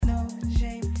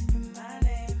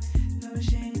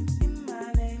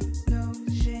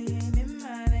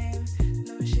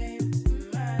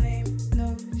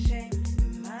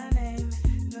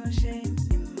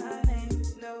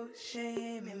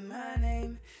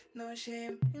No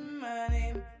shame in my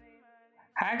name.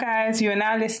 Hi guys, you are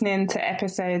now listening to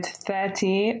episode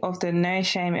 30 of the No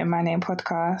Shame in My Name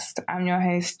podcast. I'm your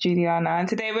host Juliana, and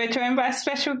today we're joined by a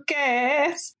special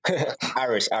guest.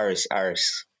 Aris. Hey Aris,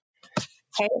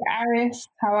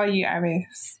 how are you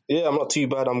Aris? Yeah, I'm not too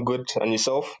bad. I'm good. And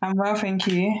yourself? I'm well, thank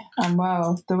you. I'm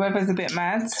well. The weather's a bit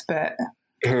mad, but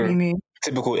we move.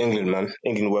 Typical England, man.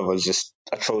 England weather is just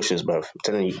atrocious, bruv. I'm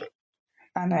telling you.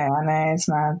 I know, it's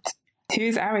mad.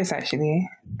 Who's Aris actually?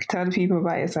 Tell the people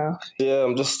about yourself. Yeah,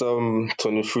 I'm just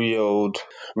 23-year-old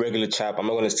regular chap. I'm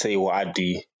not gonna tell you what I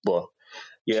do, but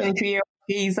yeah. 23-year-old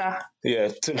geezer. Yeah,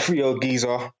 23-year-old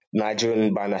geezer,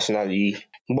 Nigerian by nationality.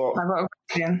 But I've got a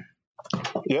question.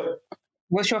 Yep.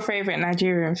 What's your favourite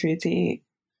Nigerian food to eat?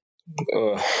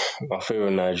 My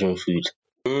favorite Nigerian food.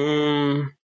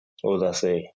 What would I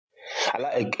say? I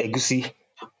like egusi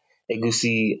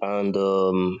and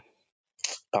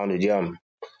pounded yam.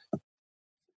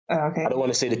 Okay. I don't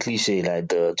want to say the cliche like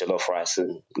the jollof rice,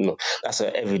 and that's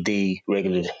an everyday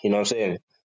regular. You know what I'm saying?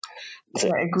 It's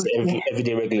an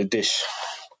everyday regular dish.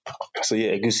 So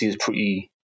yeah, egusi is pretty,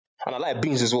 and I like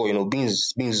beans as well. You know,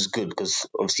 beans is good because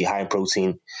obviously high in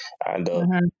protein and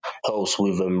helps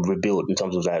with rebuild in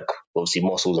terms of like obviously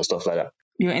muscles and stuff like that.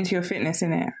 You're into your fitness,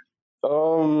 innit?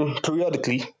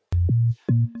 Periodically.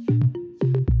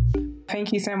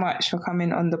 Thank you so much for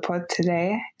coming on the pod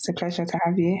today. It's a pleasure to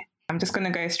have you. I'm just going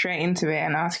to go straight into it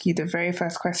and ask you the very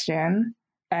first question.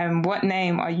 What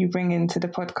name are you bringing to the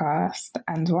podcast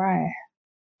and why?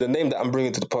 The name that I'm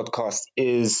bringing to the podcast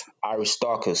is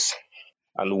Aristarchus.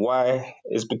 And why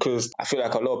is because I feel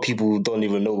like a lot of people don't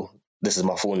even know this is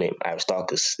my full name,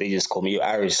 Aristarchus. They just call me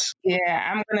Aris.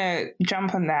 Yeah, I'm going to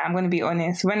jump on that. I'm going to be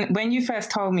honest. When you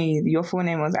first told me your full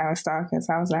name was Aristarchus,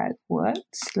 I was like, what?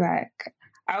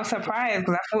 I was surprised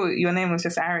because I thought your name was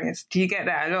just Aris. Do you get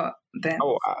that a lot then?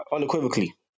 Oh,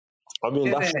 unequivocally. I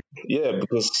mean, yeah,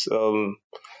 because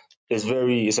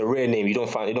it's a rare name. You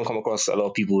don't come across a lot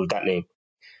of people with that name.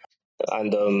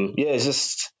 And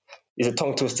it's a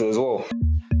tongue twister as well.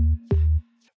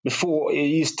 Before it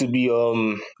used to be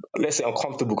let's say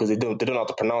uncomfortable because they don't know how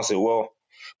to pronounce it well.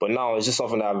 But now it's just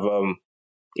something that I've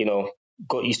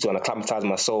got used to and acclimatized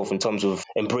myself in terms of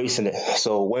embracing it.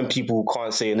 So when people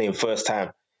can't say a name first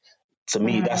time, to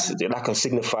me that can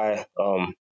signify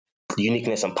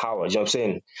uniqueness and power. You know what I'm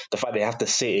saying? The fact they have to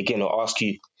say it again or ask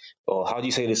you, or how do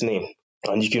you say this name?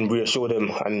 And you can reassure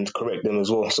them and correct them as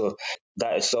well. So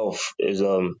that itself is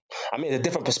a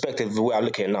different perspective the way I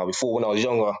look at it now. Before, when I was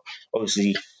younger,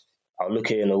 obviously I would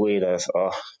look at it in a way that's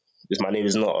my name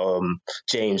is not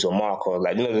James or Mark or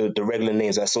the regular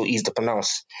names that's so easy to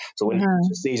pronounce. So when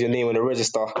you say your name in the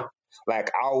register, like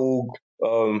I'll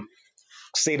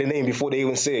say the name before they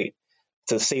even say it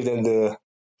to save them the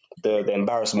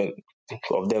embarrassment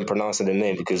of them pronouncing the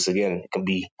name, because again it can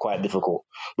be quite difficult.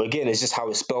 But again, it's just how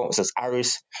it's spelled. It says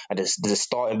Aris and there's a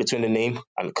star in between the name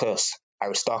and curse,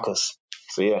 Aristarchus.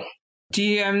 So yeah. Do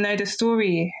you know the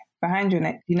story behind your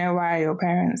name? Do you know why your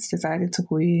parents decided to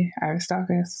call you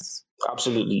Aristarchus?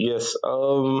 Absolutely, yes.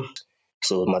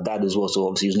 So my dad as well, so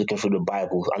obviously he was looking through the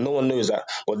Bible, and no one knows that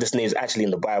this name is actually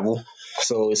in the Bible.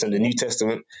 So it's in the New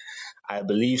Testament, I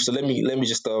believe. So let me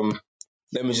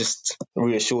just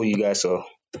reassure you guys. So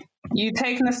you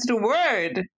taking us to the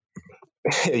Word?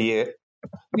 Yeah.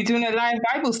 You're doing a live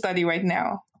Bible study right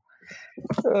now.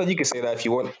 You can say that if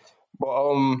you want,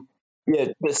 but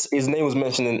his name was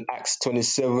mentioned in Acts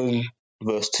 27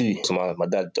 verse 2. So my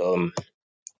dad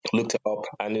looked it up,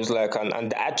 and it was like,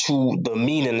 and the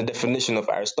meaning, the definition of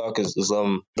Aristarchus is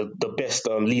the best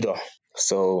leader.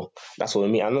 So that's what I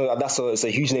mean. I know that it's a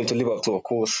huge name to live up to, of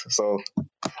course. So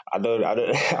I don't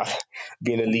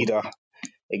being a leader.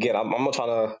 Again, I'm not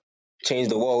trying to change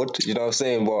the world, you know what I'm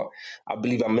saying? But I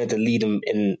believe I'm meant to lead him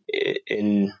in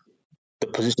the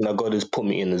position that God has put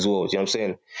me in as well. You know what I'm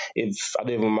saying? If I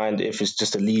don't even mind if it's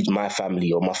just to lead my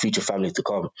family or my future family to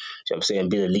come, you know what I'm saying?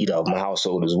 Be the leader of my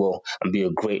household as well, and be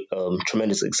a great,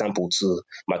 tremendous example to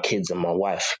my kids and my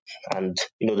wife, and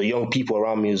the young people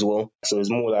around me as well. So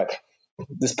it's more like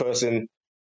this person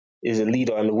is a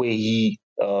leader, and the way he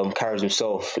carries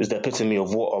himself is the epitome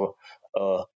of what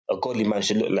a godly man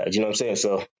should look like. Do you know what I'm saying?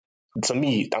 So to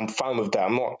me, I'm fine with that.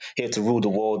 I'm not here to rule the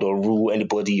world or rule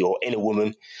anybody or any woman.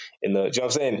 Do you know what I'm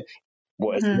saying?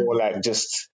 But it's more like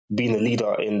just being a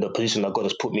leader in the position that God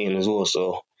has put me in as well.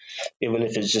 So even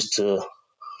if it's just to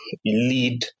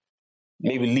lead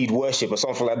worship or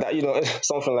something like that,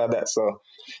 something like that. So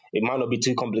it might not be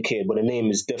too complicated, but the name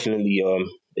is definitely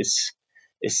it's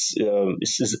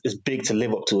big to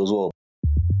live up to as well.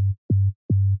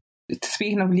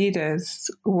 Speaking of leaders,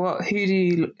 who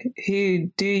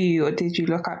do you or did you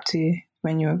look up to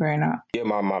when you were growing up? Yeah,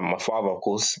 my father, of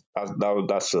course.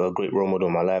 That's a great role model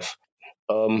in my life.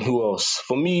 Who else?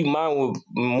 For me, mine were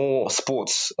more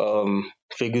sports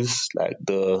figures, like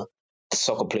the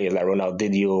soccer players like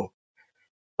Ronaldinho,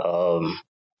 um,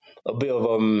 a bit of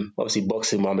obviously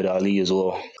boxing, Muhammad Ali as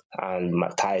well, and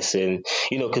Mike Tyson.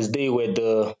 Because they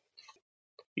were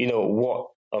what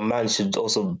a man should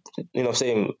also,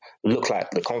 saying, look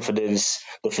like: the confidence,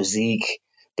 the physique,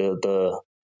 the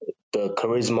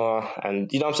charisma, and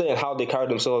I'm saying, how they carried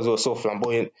themselves were so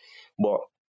flamboyant. But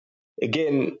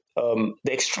again, the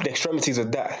extremities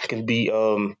of that can be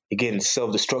again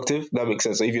self-destructive. That makes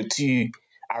sense. So if you're too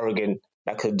arrogant,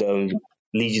 that could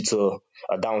lead you to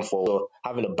a downfall. So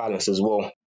having a balance as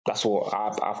well. That's what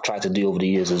I've tried to do over the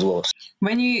years as well.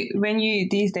 When you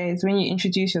these days, when you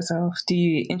introduce yourself, do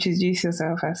you introduce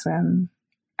yourself as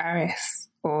Aris,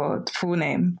 or full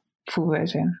name, full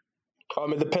version?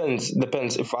 It depends.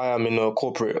 Depends. If I am in a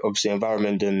corporate, obviously,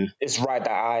 environment, then it's right that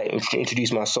I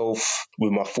introduce myself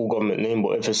with my full government name.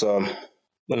 But if it's a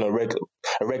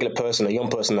regular person, a young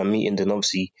person I'm meeting, then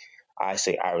obviously I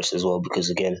say Aris as well,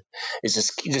 because again, it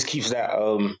just keeps that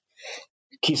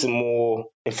keeps it more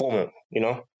informal,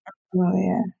 Oh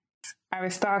yeah,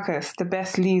 Aristarchus, the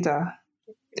best leader.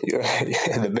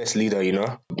 Yeah, the best leader,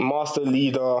 master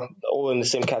leader, all in the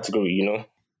same category,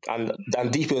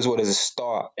 And deeper as well, there's a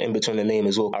star in between the name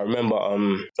as well. I remember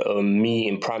me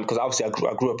in prime, because obviously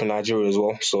I grew up in Nigeria as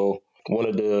well. So one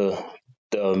of the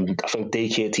I think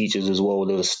daycare teachers as well,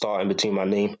 there was a star in between my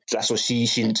name. So that's what she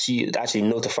actually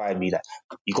notified me that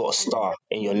you got a star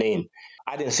in your name.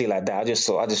 I didn't say it like that.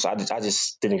 I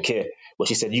just didn't care. But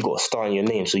she said, you got a star in your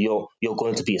name, so you're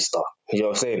going to be a star. You know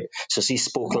what I'm saying? So she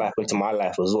spoke life into my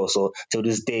life as well. So till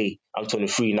this day, I'm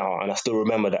 23 now, and I still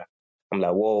remember that. I'm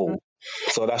like, whoa.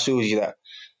 So that shows you that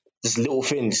just little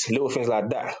things like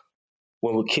that,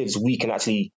 when we're kids, we can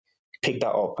actually pick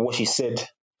that up. What she said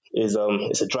is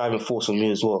it's a driving force for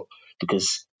me as well,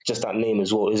 because just that name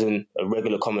as well isn't a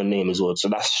regular common name as well. So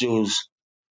that shows,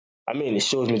 it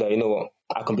shows me that, what,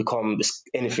 I can become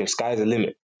anything. Sky's the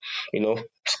limit,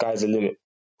 sky's the limit.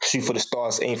 Shoot for the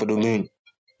stars, aim for the moon,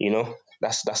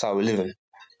 that's how we're living.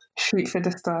 Shoot for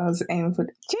the stars, aim for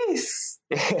the... Jeez!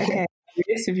 Okay.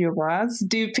 This with your bars.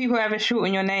 Do people ever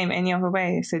shorten your name any other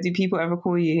way? So do people ever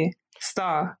call you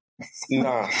Star?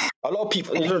 Nah. A lot of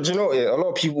people, do you know, a lot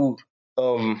of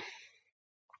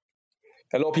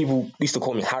people used to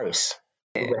call me Harris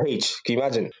with a H. Can you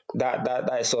imagine? That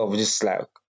itself just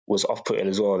was off-putting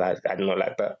as well. I did not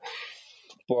like that.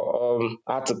 But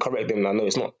I had to correct them. I know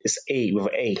it's A with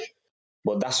an A.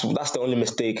 But that's the only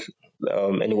mistake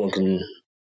anyone can,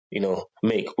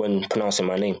 make when pronouncing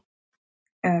my name.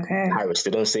 Okay. Harris. They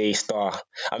don't say Star.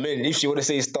 If you want to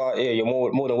say Star, yeah, you're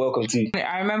more than welcome to.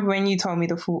 I remember when you told me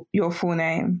your full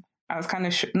name, I was kind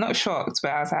of not shocked, but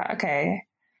I was like, okay,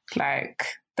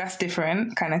 that's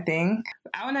different kind of thing.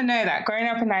 I want to know that growing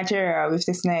up in Nigeria with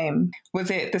this name,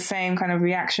 was it the same kind of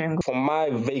reaction? From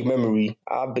my vague memory,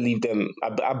 I believe them.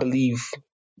 I believe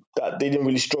that they didn't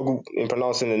really struggle in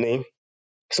pronouncing the name,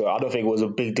 so I don't think it was a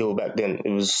big deal back then.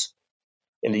 It was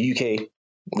in the UK.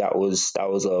 That was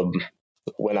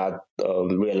when I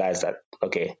realized that,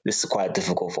 okay, this is quite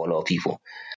difficult for a lot of people.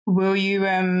 Will you,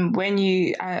 I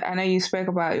know you spoke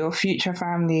about your future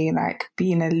family,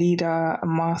 being a leader, a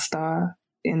master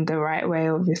in the right way,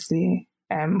 obviously,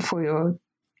 for your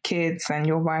kids and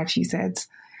your wife, you said.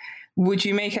 Would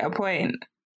you make it a point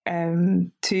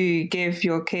to give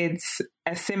your kids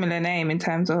a similar name in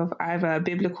terms of either a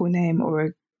biblical name or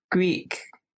a Greek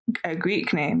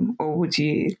name, or would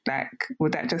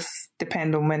that just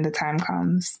depend on when the time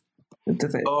comes?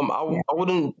 Does it? I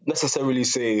wouldn't necessarily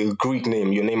say a Greek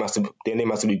name. Their name has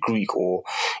to be Greek, or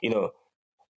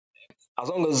as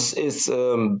long as it's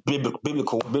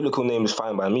biblical name is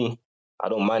fine by me. I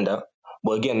don't mind that.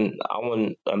 But again, I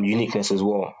want uniqueness as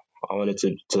well. I want it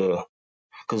to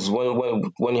because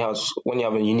when you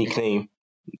have a unique name,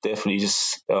 definitely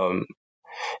just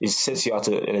it sets you out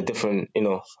in a different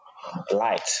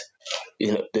light.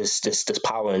 There's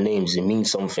power in names. It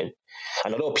means something,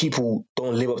 and a lot of people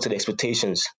don't live up to the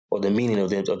expectations or the meaning of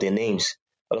their names.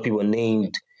 A lot of people are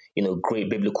named great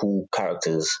biblical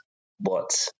characters,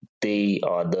 but they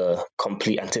are the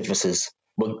complete antithesis.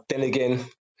 But then again,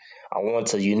 I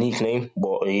want a unique name,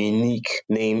 but a unique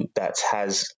name that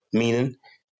has meaning.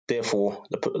 Therefore,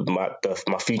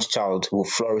 my future child will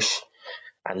flourish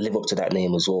and live up to that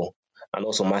name as well, and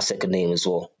also my second name as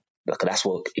well. That's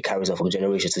what it carries on from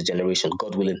generation to generation,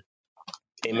 God willing.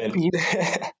 Amen.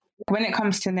 When it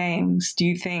comes to names, do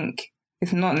you think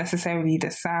it's not necessarily the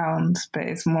sound, but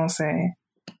it's more so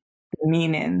the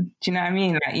meaning? Do you know what I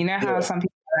mean? How some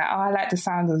people like, oh, I like the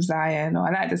sound of Zion, or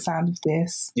I like the sound of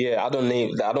this. Yeah, I don't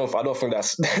think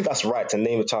that's that's right to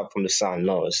name a child from the sound.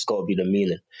 No, it's got to be the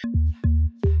meaning.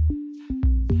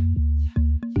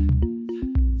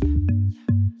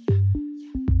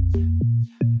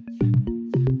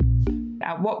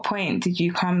 At what point did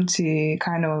you come to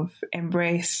kind of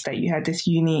embrace that you had this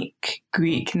unique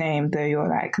Greek name, though you're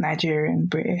like Nigerian,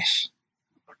 British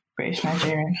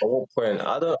Nigerian? At what point?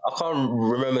 I can't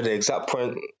remember the exact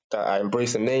point that I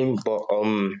embraced the name, but I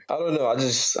don't know. I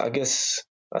guess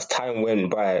as time went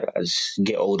by, as you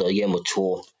get older, you get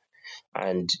mature,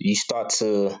 and you start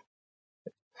to.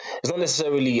 It's not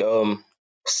necessarily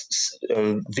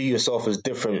view yourself as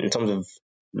different in terms of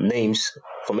names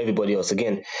from everybody else.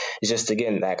 Again, it's just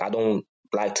like I don't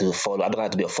like to follow. I don't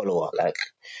like to be a follower. Like,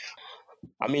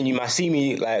 I mean, you might see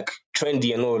me like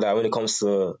trendy and all that when it comes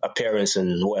to appearance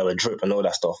and whatever, drip and all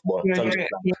that stuff. But in terms of,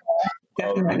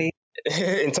 Yeah, definitely.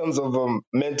 in terms of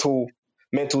mental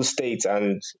state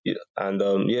and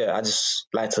yeah, I just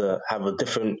like to have a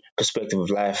different perspective of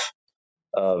life.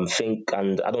 Think,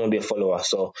 and I don't want to be a follower.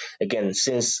 So again,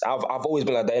 since I've always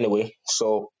been like that anyway.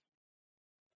 So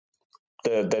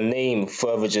the name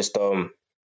further just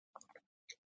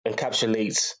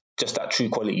encapsulates just that true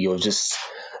quality of just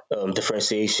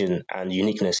differentiation and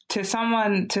uniqueness. To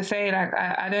someone to say like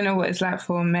I don't know what it's like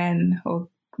for men or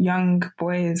young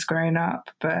boys growing up,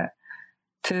 but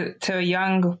to a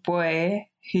young boy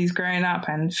who's growing up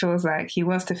and feels like he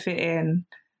wants to fit in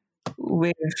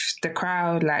with the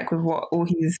crowd, like with what all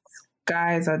his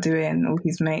guys are doing, all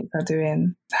his mates are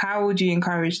doing, how would you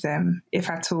encourage them, if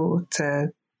at all,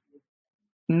 to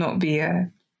not be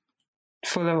a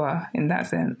follower in that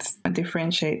sense and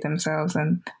differentiate themselves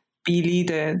and be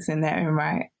leaders in their own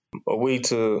right? A way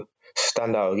to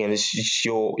stand out again is just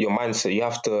your mindset. You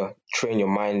have to train your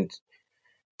mind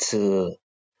to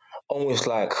almost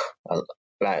like a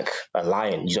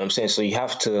lion. You know what I'm saying? So you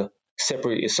have to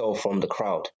separate yourself from the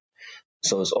crowd.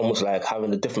 So it's almost like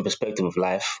having a different perspective of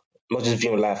life, not just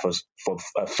viewing life as for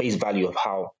a face value of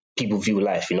how people view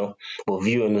life, you know, but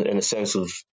view in a sense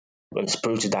of a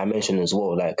spiritual dimension as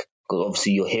well. Like, because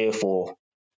obviously you're here for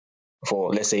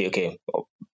let's say, okay,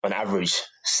 on average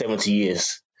 70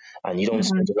 years, and you don't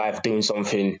spend your life doing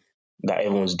something that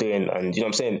everyone's doing, and you know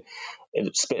what I'm saying,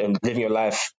 and living your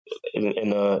life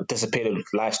in a dissipated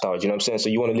lifestyle. You know what I'm saying? So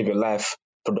you want to live your life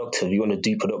productive. You want to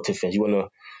do productive things. You want to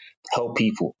help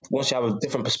people. Once you have a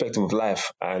different perspective of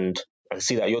life and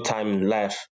see that your time in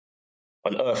life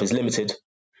on earth is limited,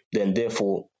 then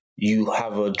therefore you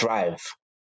have a drive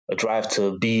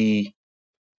to be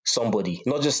somebody,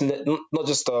 not just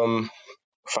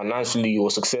financially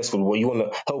or successful, but you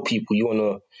want to help people. You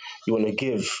want to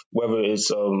give, whether it's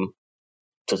to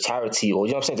charity or,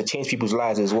 you know what I'm saying, to change people's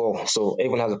lives as well. So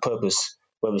everyone has a purpose,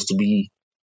 whether it's to be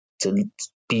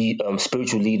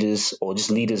spiritual leaders or just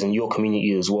leaders in your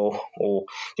community as well, or,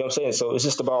 you know what I'm saying. So it's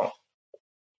just about,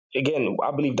 again,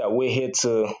 I believe that we're here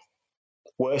to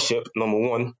worship. Number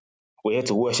one, we're here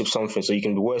to worship something. So you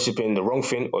can be worshiping the wrong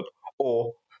thing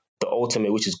or the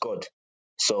ultimate, which is God.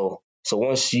 So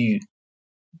once you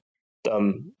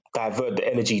divert the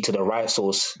energy to the right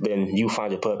source, then you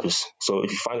find your purpose. So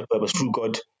if you find your purpose through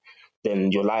God,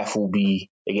 then your life will be,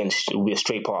 again, it will be a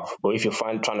straight path. But if you're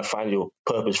trying to find your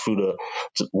purpose through the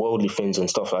worldly things and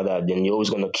stuff like that, then you're always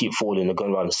going to keep falling and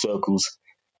going around in circles.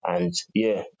 And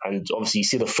yeah, and obviously you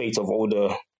see the fate of all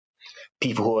the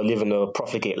people who are living a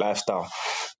profligate lifestyle.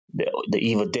 They're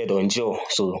either dead or in jail.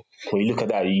 So when you look at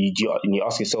that, you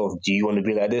ask yourself, do you want to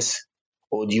be like this?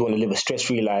 Or do you want to live a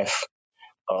stress-free life,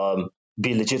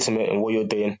 be legitimate in what you're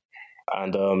doing,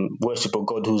 and worship a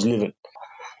God who's living,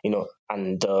 you know?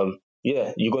 And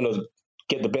yeah, you're going to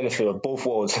get the benefit of both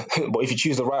worlds. But if you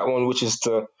choose the right one, which is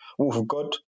to walk with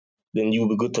God, then you'll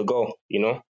be good to go, you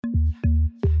know?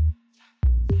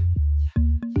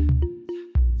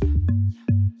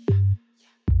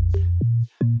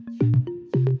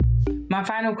 My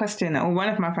final question, or one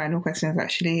of my final questions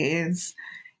actually, is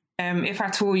if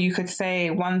at all you could say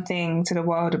one thing to the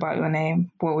world about your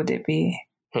name, what would it be?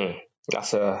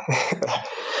 That's a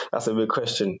that's a big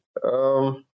question.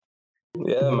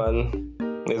 Yeah, man.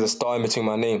 There's a star in between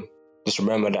my name. Just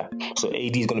remember that. So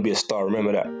AD is gonna be a star.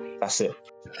 Remember that. That's it.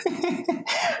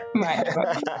 Right.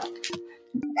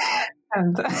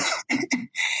 And,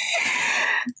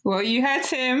 well, you heard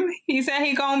him. He said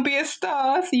he gonna be a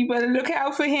star, so you better look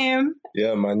out for him.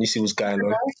 Yeah, man. You see what's going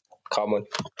on. Come on.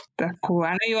 That's cool.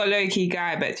 I know you're a low-key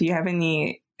guy, but do you have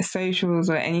any socials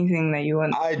or anything that you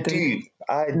want? I do.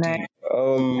 My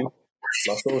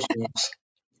socials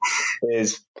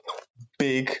is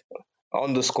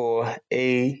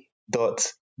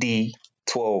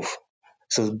big_A.D12.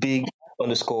 So it's big_A.D12.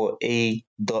 _A.D12.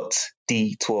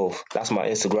 That's my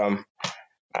Instagram.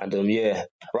 And yeah,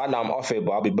 right now I'm off it,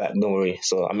 but I'll be back. Don't worry.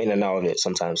 So I'm in and out of it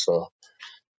sometimes. So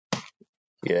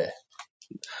yeah,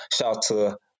 shout out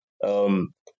to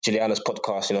Juliana's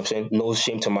podcast. You know what I'm saying? No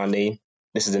shame to my name.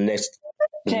 This is the next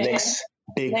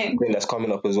big thing that's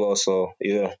coming up as well. So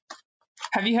yeah.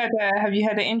 Have you heard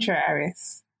the intro,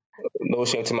 Aris? No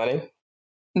shame to my name.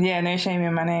 Yeah, no shame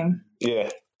in my name. Yeah.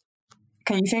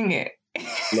 Can you sing it?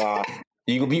 Nah,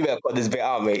 you better cut this bit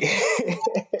out, mate.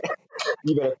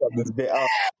 You better cut this bit out.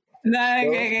 No, No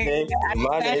okay. shame in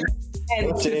my name.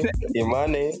 No shame in my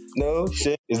name. No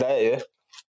shame. Is that it? Yeah?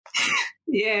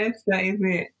 Yes, that is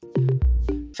it.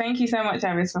 Thank you so much,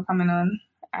 Aris, for coming on.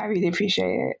 I really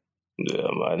appreciate it. Yeah,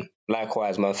 man.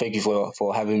 Likewise, man. Thank you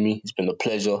for having me. It's been a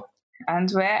pleasure.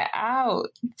 And we're out.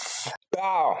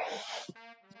 Bow.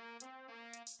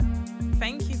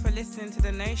 Thank you for listening to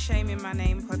the No Shame in My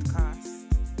Name podcast.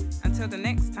 Until the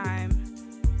next time,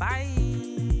 bye.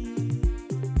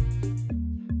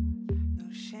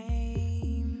 No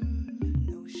shame,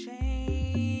 no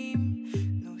shame,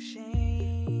 no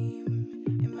shame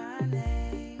in my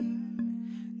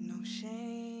name. No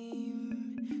shame,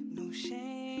 no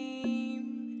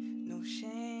shame, no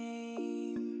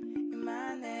shame in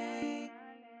my name.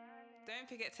 Don't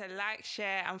forget to like,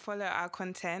 share, and follow our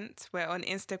content. We're on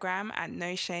Instagram at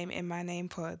No Shame in My Name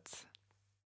Pods.